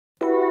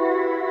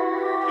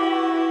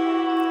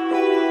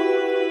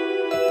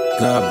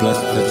God bless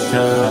the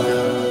child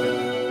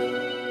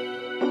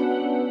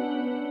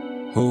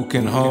who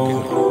can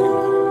hold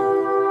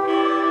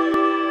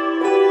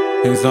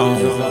his own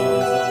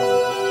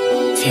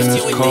in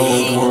this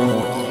cold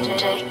world.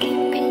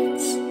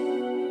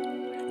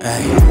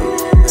 Ay,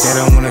 they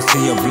don't wanna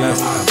see your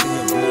blessing.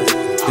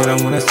 They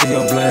don't wanna see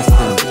your blessing.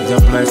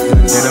 Your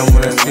blessing. They don't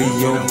wanna see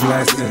your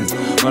blessing.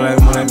 All they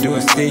wanna do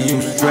is see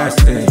you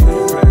stressing.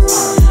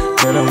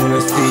 They don't wanna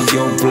see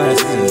your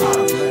blessing.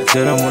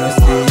 They don't wanna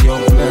see your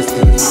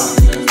blessing.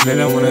 They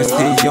don't wanna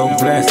see your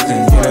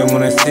blessing. They don't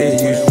wanna see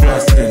you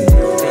stressing.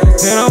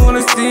 They don't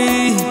wanna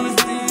see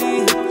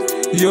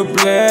your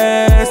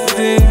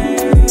blessing.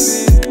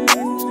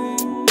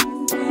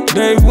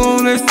 They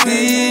wanna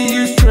see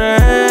you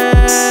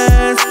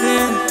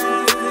stressing.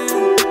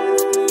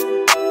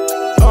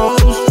 Oh,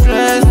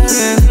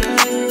 stressing.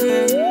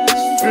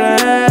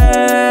 Stress.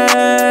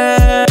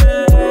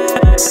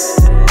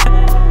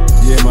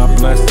 Yeah, my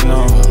blessing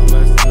on.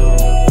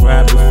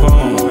 Grab the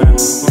phone.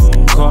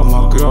 Call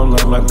my girl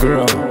up like,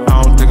 girl, I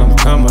don't think I'm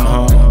coming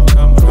home.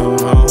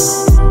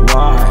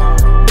 Why?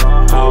 I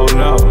don't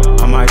know.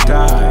 I might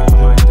die.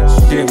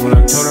 Shit, when I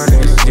told her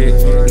that shit,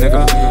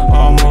 nigga,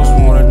 almost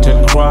wanted to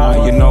cry.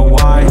 You know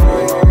why? I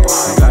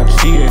got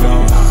cheated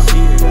on.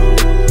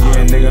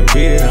 Yeah, nigga,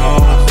 beat it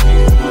home.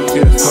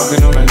 Just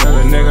fucking on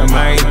another nigga,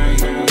 man.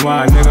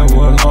 My nigga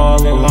was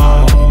all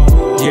alone.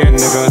 Yeah,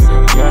 nigga,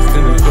 left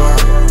in the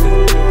dark.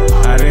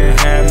 I didn't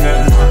have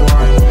nothing to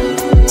spark.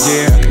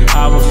 Yeah, I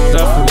was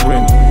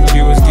suffering. She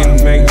was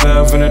getting make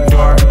love in the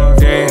dark.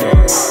 Damn,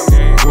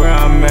 where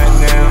I'm at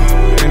now,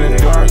 in the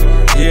dark.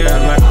 Yeah,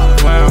 like a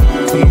clown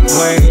from the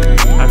play.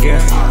 I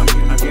guess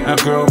a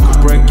girl could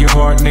break your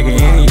heart, nigga,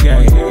 any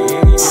day.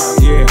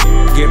 Yeah,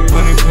 get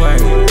plenty play.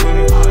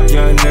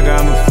 Young nigga,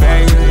 I'm a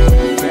failure.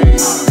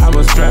 I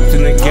was trapped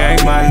in the game,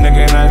 my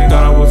nigga, and I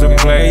thought I was a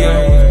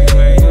player.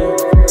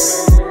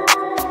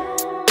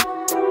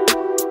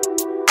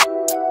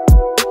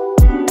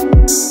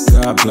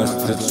 God bless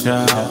the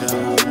child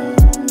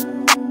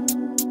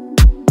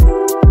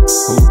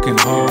who can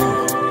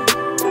hold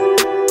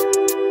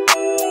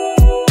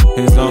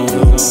his own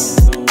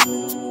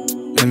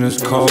in this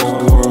cold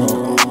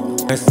world.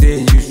 I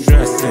see you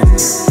stressing.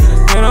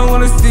 They don't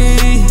wanna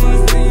see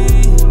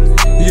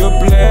your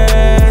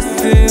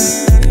blessings.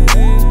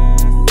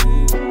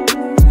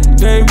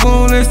 They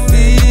wanna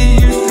see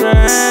you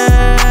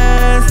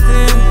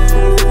stressing.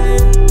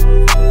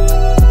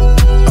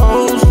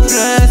 Oh,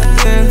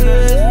 stressing.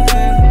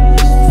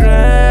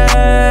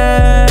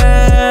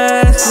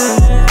 Stressing.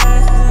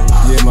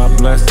 Yeah, my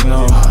blessing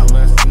on.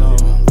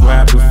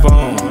 Grab the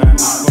phone.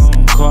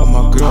 Call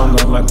my girl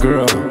up like,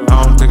 girl, I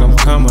don't think I'm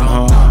coming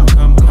home.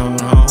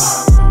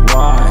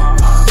 Why?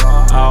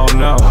 I don't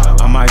know.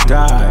 I might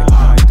die.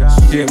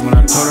 Shit, when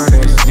I told her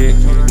that shit,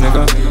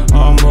 nigga,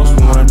 almost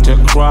wanted to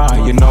cry.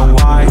 You know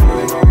why? I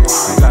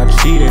got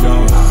cheated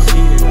on.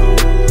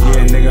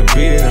 Yeah, nigga,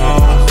 beat it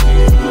home.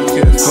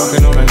 Just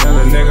fucking on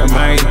another nigga,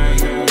 man.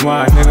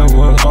 My nigga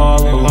was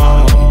all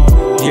alone.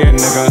 Yeah,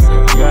 nigga,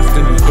 left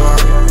in the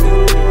dark.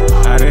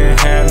 I didn't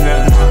have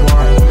nothing to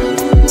spark.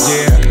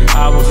 Yeah, I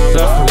was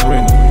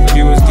suffering.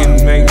 She was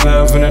getting make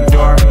love in the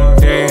dark.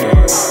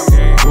 Damn,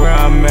 where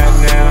I'm at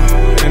now,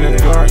 in the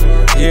dark.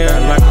 Yeah,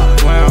 like a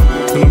clown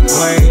from the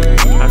play.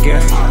 I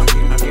guess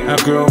a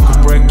girl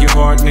could break your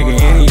heart, nigga,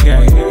 any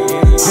day.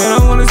 They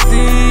don't wanna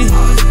see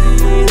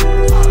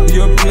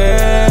your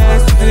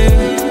blessing.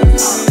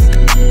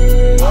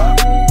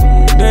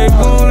 They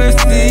wanna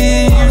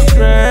see you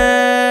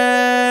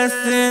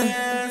stressing.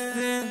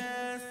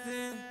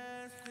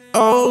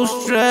 Oh,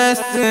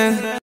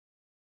 stressing.